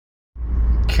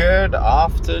Good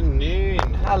afternoon.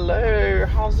 Hello.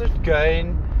 How's it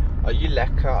going? Are you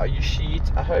lekker? Are you sheet?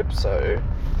 I hope so.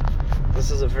 This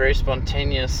is a very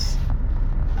spontaneous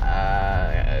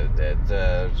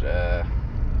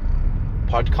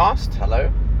podcast.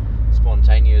 Hello.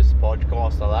 Spontaneous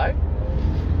podcast. Hello.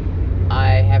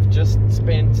 I have just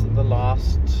spent the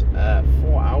last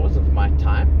 4 hours of my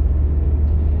time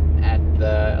at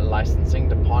the licensing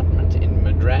department in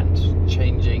Midrand,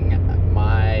 changing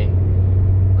my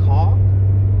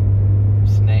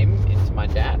car's name into my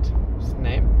dad's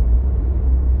name.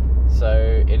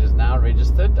 So it is now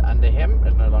registered under him.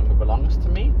 It no longer belongs to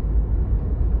me.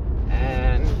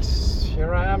 And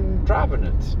here I am driving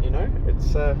it, you know.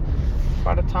 It's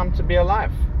quite a time to be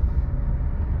alive.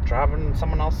 Driving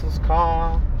someone else's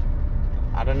car.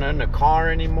 I don't own a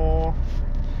car anymore.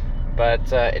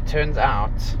 But it turns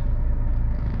out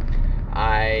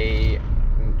I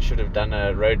should have done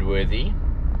a roadworthy,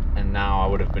 and now I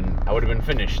would have been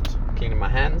finished cleaning my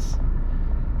hands.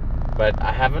 But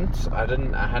I haven't. I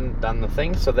hadn't done the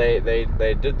thing. So they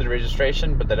did the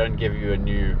registration, but they don't give you a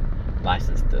new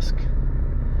license disc.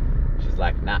 She's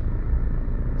like, nah,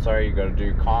 sorry, you got to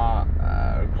do car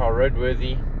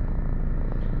roadworthy.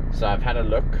 So I've had a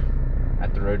look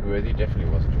at the roadworthy.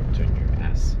 Definitely wasn't too new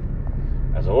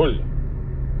as all.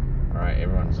 Alright,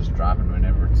 everyone's just driving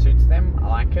whenever it suits them. I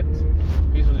like it.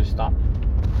 Please will you stop?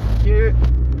 Thank you.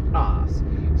 Nice.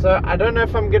 So I don't know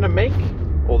if I'm gonna make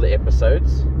all the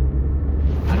episodes,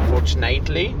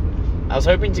 unfortunately. I was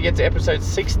hoping to get to episode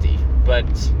 60, but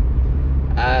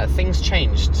things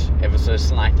changed ever so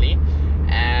slightly,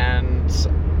 and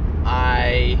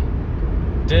I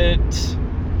did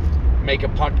make a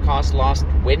podcast last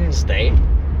Wednesday,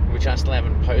 which I still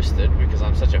haven't posted because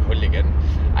I'm such a hooligan.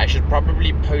 I should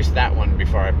probably post that one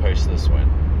before I post this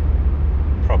one.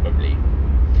 Probably.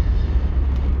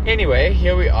 Anyway,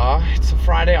 here we are. It's a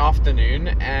Friday afternoon,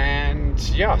 and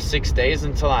yeah, 6 days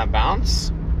until I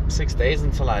bounce. 6 days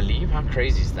until I leave. How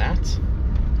crazy is that? It's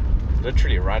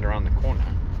literally right around the corner.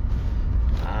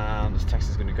 This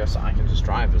taxi's going to go so I can just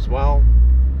drive as well.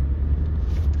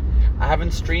 I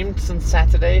haven't streamed since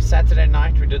Saturday. Saturday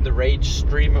night we did the Rage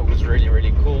stream. It was really,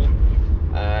 really cool.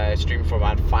 I streamed for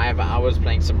about 5 hours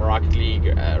playing some Rocket League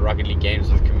games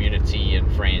with community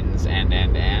and friends and.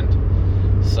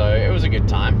 So it was a good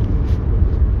time.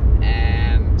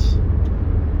 And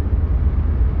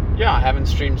yeah, I haven't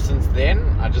streamed since then.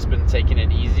 I've just been taking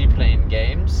it easy, playing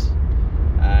games,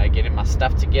 getting my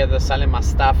stuff together, selling my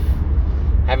stuff,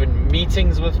 having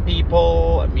meetings with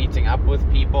people, meeting up with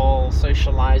people,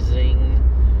 socializing,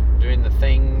 doing the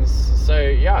things. So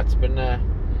yeah, it's been an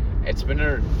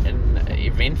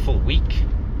eventful week,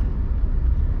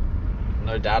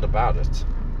 no doubt about it.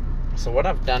 So what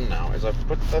I've done now is I've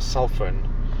put the cell phone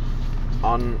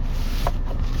on.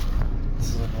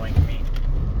 This is annoying me.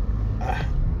 Okay,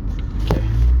 there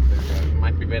we go. It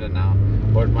might be better now,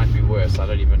 or it might be worse. I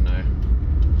don't even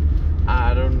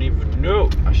know.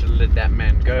 I should have let that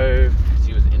man go because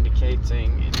he was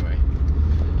indicating. Anyway,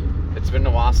 it's been a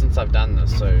while since I've done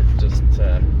this, so just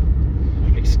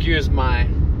excuse my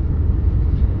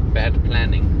bad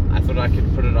planning. I thought I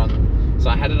could put it on, so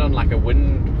I had it on like a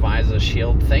wind visor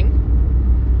shield thing,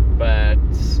 but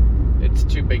it's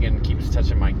too big and keeps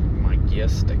touching my gear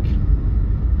stick,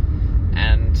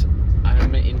 and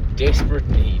I'm in desperate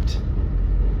need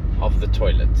of the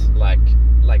toilet, like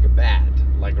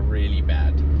really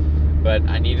bad. But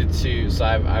I needed to, so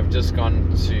I've just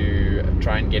gone to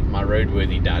try and get my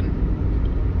roadworthy done.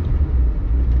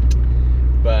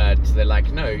 But they're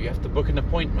like, no, you have to book an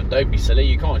appointment. Don't be silly.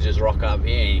 You can't just rock up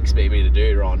here and expect me to do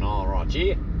it right now, right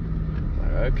here.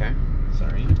 Like, okay,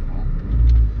 sorry.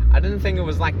 I didn't think it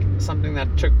was like something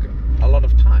that took a lot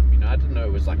of time. You know, I didn't know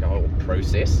it was like a whole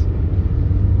process.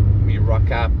 We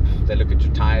rock up, they look at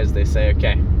your tires, they say,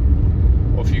 okay,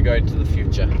 off you go into the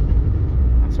future.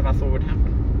 That's what I thought would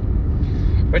happen.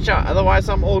 But yeah, otherwise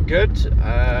I'm all good.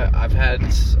 I've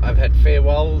had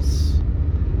farewells.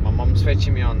 My mom's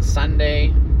fetching me on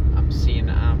Sunday. I'm seeing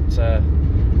out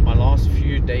my last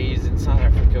few days in South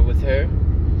Africa with her,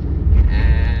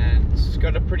 and it's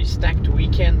got a pretty stacked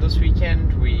weekend this weekend.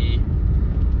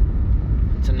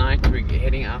 Tonight we're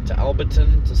heading out to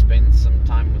Alberton to spend some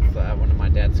time with one of my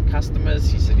dad's customers.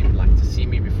 He said he would like to see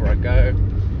me before I go,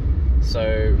 so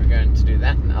we're going to do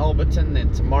that in Alberton.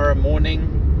 Then tomorrow morning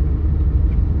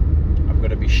I've got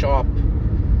to be sharp.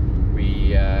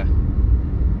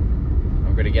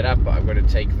 I've got to get up. I've got to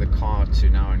take the car to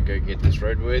now and go get this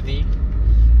roadworthy.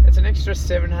 It's an extra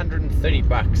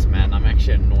 $730, man. I'm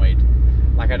actually annoyed.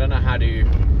 Like, I don't know how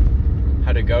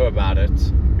to go about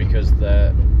it, because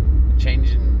the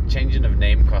changing of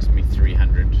name cost me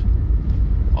 300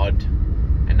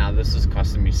 this is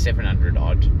costing me 700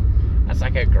 odd. That's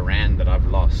like $1,000 that I've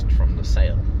lost from the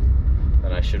sale,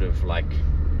 that I should have like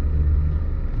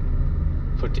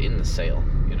put in the sale,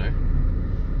 you know.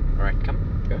 All right, come,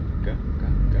 go.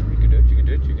 You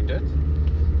can do it.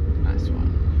 Nice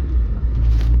one.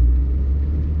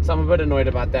 So I'm a bit annoyed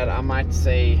about that. I might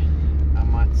say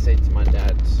to my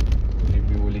dad, would you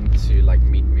be willing to like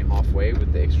meet me halfway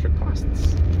with the extra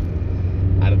costs?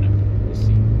 I don't know. We'll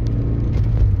see.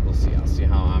 I'll see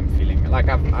how I'm feeling. Like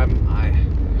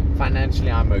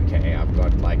financially I'm okay. I've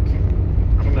got like,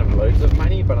 I don't have loads of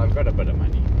money, but I've got a bit of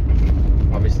money.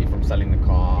 Obviously from selling the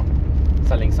car,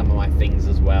 selling some of my things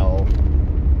as well.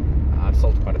 I've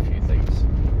sold quite a few things,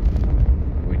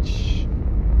 which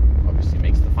obviously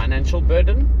makes the financial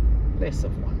burden less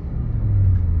of one.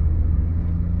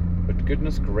 But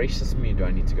goodness gracious me, do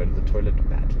I need to go to the toilet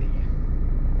badly.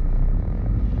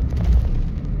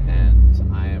 And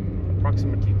I am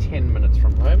approximately 10 minutes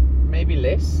from home, maybe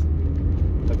less,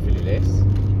 hopefully less.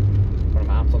 But I'm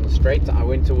out on the straight. I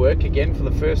went to work again for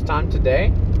the first time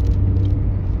today.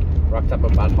 Rocked up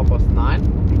about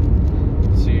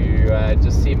 9:30 to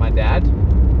just see my dad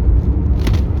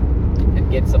and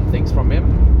get some things from him.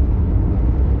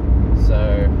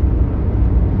 So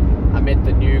I met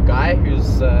the new guy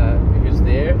who's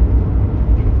there,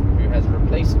 who has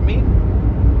replaced me.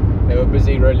 They were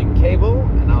busy rolling cable,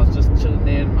 and I was just chilling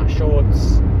there in my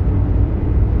shorts,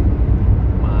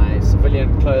 my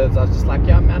civilian clothes. I was just like,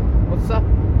 yeah, man, what's up?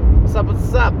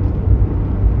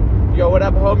 Yo, what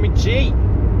up, homie G?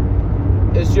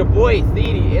 It's your boy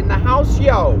Thede in the house,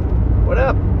 yo. What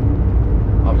up?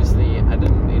 Obviously, I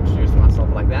didn't introduce myself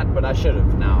like that, but I should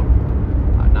have. Now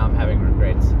I'm having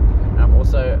regrets, and I'm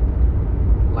also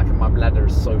like, my bladder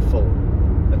is so full.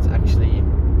 It's actually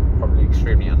probably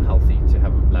extremely unhealthy to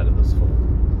have a bladder this full.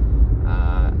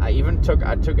 I took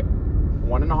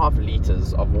 1.5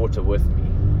 liters of water with me,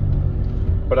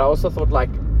 but I also thought,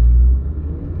 like,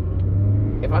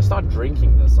 if I start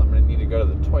drinking this, I'm gonna need to go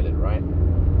to the toilet, right?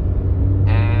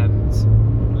 And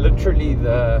literally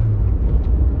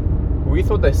we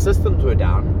thought their systems were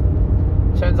down.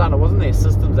 Turns out it wasn't their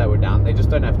systems that were down. They just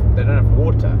don't have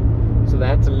water. So they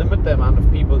had to limit the amount of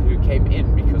people who came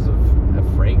in because of a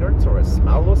fragrance or a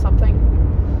smell or something.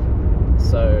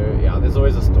 So yeah, there's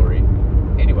always a story.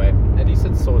 Anyway, at least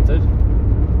it's sorted.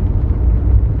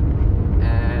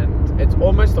 And it's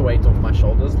almost a weight off my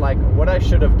shoulders. Like, what I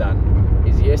should have done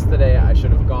is yesterday I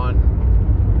should have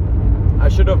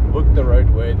booked the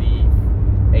roadworthy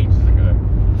ages ago.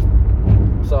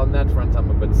 So on that front, I'm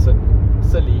a bit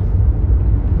silly.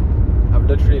 I've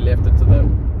literally left it to the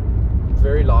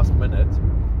very last minute.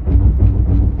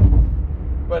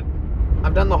 But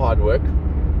I've done the hard work.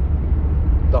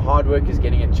 The hard work is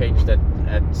getting it changed at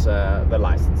the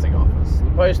licensing office.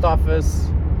 The post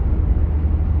office,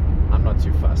 I'm not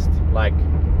too fussed. Like,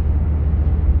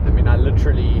 I mean, I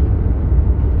literally,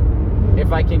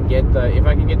 if I can get the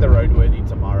roadworthy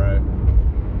tomorrow,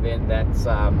 then that's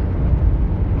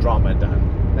drama done.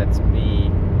 That's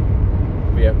me,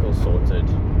 vehicle sorted.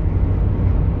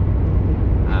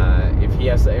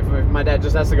 If my dad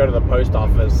just has to go to the post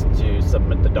office to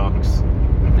submit the docs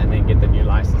and then get the new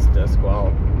license disc,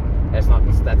 well, that's not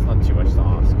too much to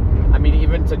ask. I mean,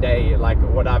 even today, like,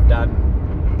 what I've done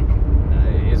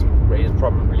is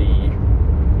probably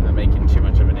making too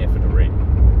much of an effort already.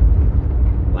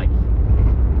 Like,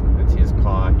 it's his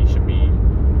car, he should be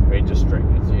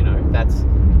registering it, you know. That's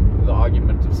the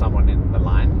argument of someone in the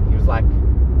line. He was like,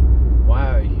 why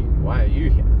are you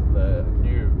here? The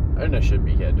new owner should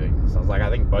be here doing this. I was like, I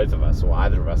think both of us, or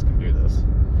either of us, can do this.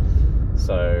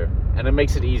 So, and it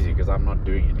makes it easy because I'm not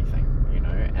doing anything, you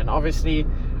know. And obviously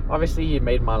he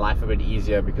made my life a bit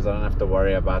easier because I don't have to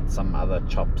worry about some other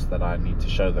chops that I need to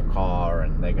show the car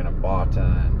and they're gonna barter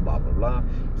and blah blah blah.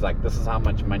 He's like, this is how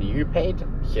much money you paid,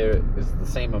 here is the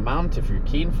same amount if you're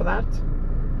keen for that.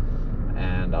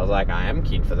 And I was like, I am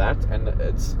keen for that, and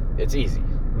it's easy,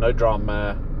 no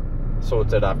drama,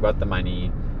 sorted. I've got the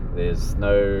money. There's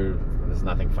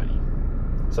nothing funny,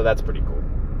 so that's pretty cool.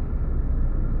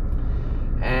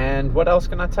 And what else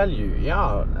can I tell you?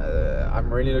 Yeah, I'm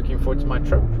really looking forward to my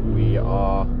trip. We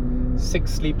are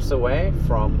 6 sleeps away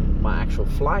from my actual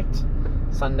flight.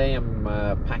 Sunday, I'm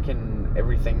packing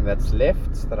everything that's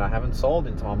left that I haven't sold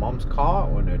into my mom's car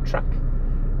or in her truck,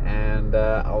 and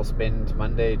I'll spend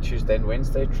Monday, Tuesday, and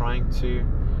Wednesday trying to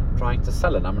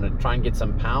sell it. I'm gonna try and get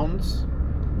some pounds.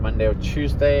 Monday or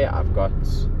Tuesday, I've got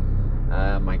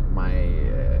my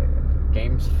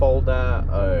games folder.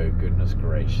 Oh goodness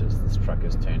gracious, this truck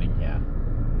is turning here.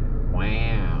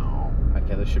 Wow.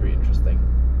 Okay, this should be interesting.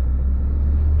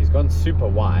 He's gone super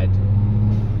wide,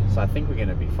 So I think we're going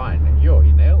to be fine. Yo,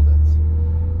 he nailed it.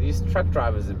 These truck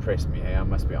drivers impress me, hey, I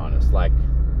must be honest. Like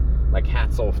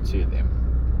hats off to them.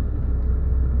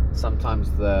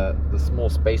 Sometimes the small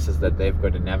spaces that they've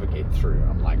got to navigate through,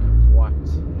 I'm like, what?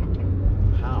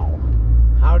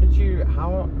 How did you,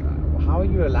 how are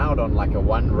you allowed on like a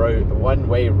one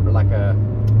way, like a, I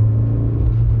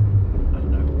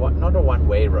don't know, what, not a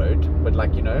one-way road, but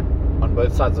like, you know, on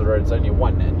both sides of the road it's only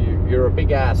one, and you're a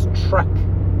big ass truck.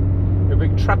 You're a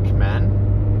big truck, man,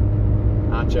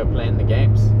 out here playing the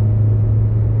games.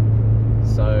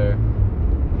 So,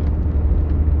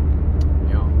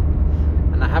 yeah.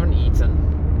 And I haven't eaten.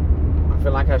 I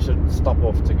feel like I should stop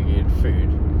off to get food,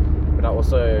 but I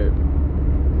also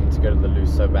need to go to the loo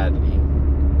so badly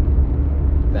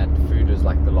that food is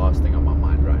like the last thing on my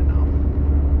mind right now.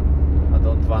 I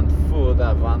don't want food,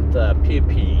 I want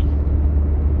pee-pee.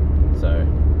 So,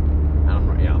 and I'm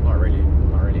not really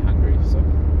hungry. So,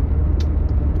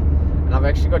 and I've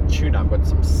actually got tuna. I've got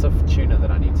some sift tuna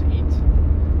that I need to eat.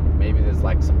 Maybe there's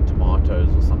like some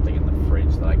tomatoes or something in the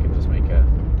fridge that I can just make a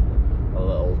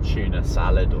little tuna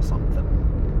salad or something.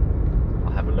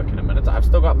 I'll have a look in a minute. I've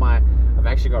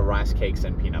actually got rice cakes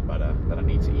and peanut butter that I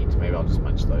need to eat. Maybe I'll just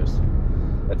munch those.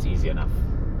 That's easy enough.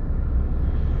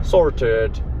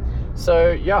 Sorted.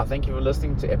 So yeah, thank you for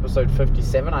listening to episode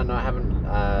 57. I know I haven't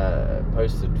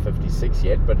posted 56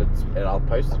 yet, but I'll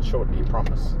post it shortly,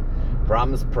 promise.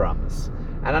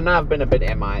 And I know I've been a bit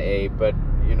MIA, but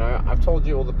you know, I've told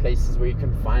you all the places where you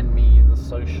can find me, the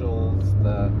socials,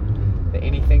 the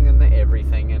anything and the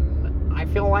everything, and I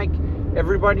feel like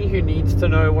everybody who needs to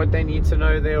know what they need to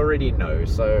know, they already know.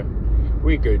 So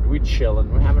we're good, we're chilling,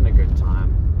 we're having a good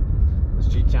time. This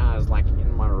GTI is like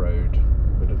in my road,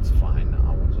 but it's fine. I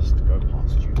will just go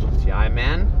past you, GTI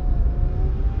man.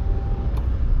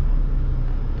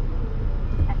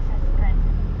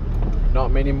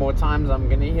 Not many more times I'm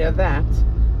gonna hear that.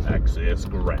 Access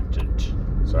granted.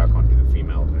 So I can't do the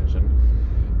female version.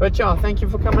 But yeah, thank you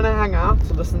for coming to hang out,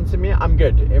 to listen to me. I'm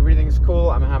good. Everything's cool.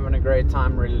 I'm having a great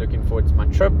time. Really looking forward to my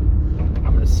trip. I'm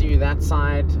gonna see you that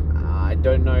side. I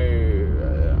don't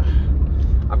know.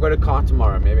 I've got a car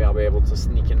tomorrow. Maybe I'll be able to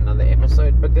sneak in another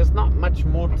episode. But there's not much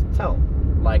more to tell.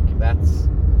 Like that's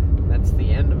the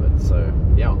end of it. So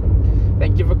yeah.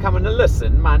 Thank you for coming to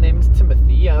listen. My name's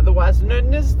Timothy, otherwise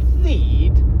known as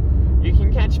Theed. You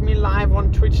can catch me live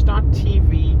on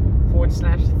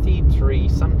twitch.tv/Theed3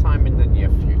 sometime in the near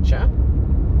future.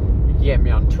 You can get me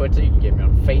on Twitter, you can get me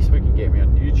on Facebook, you can get me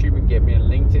on YouTube, you can get me on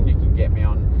LinkedIn, you can get me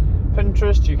on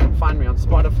Pinterest, you can find me on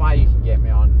Spotify, you can get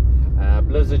me on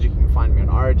Blizzard, you can find me on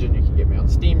Origin, you can get me on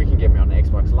Steam, you can get me on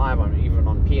Xbox Live, I'm even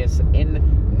on PSN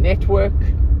Network,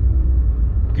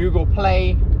 Google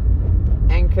Play,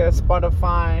 Anchor,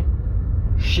 Spotify,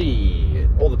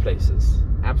 all the places,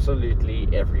 absolutely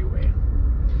everywhere.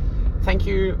 Thank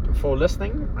you for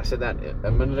listening. I said that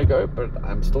a minute ago, but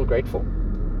I'm still grateful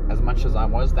as much as I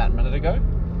was that minute ago.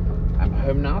 I'm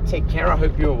home now. Take care. I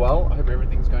hope you're well. I hope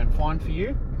everything's going fine for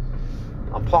you.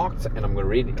 I'm parked and I'm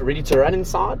ready to run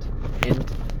inside and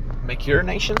make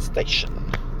urination station.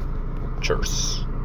 Cheers.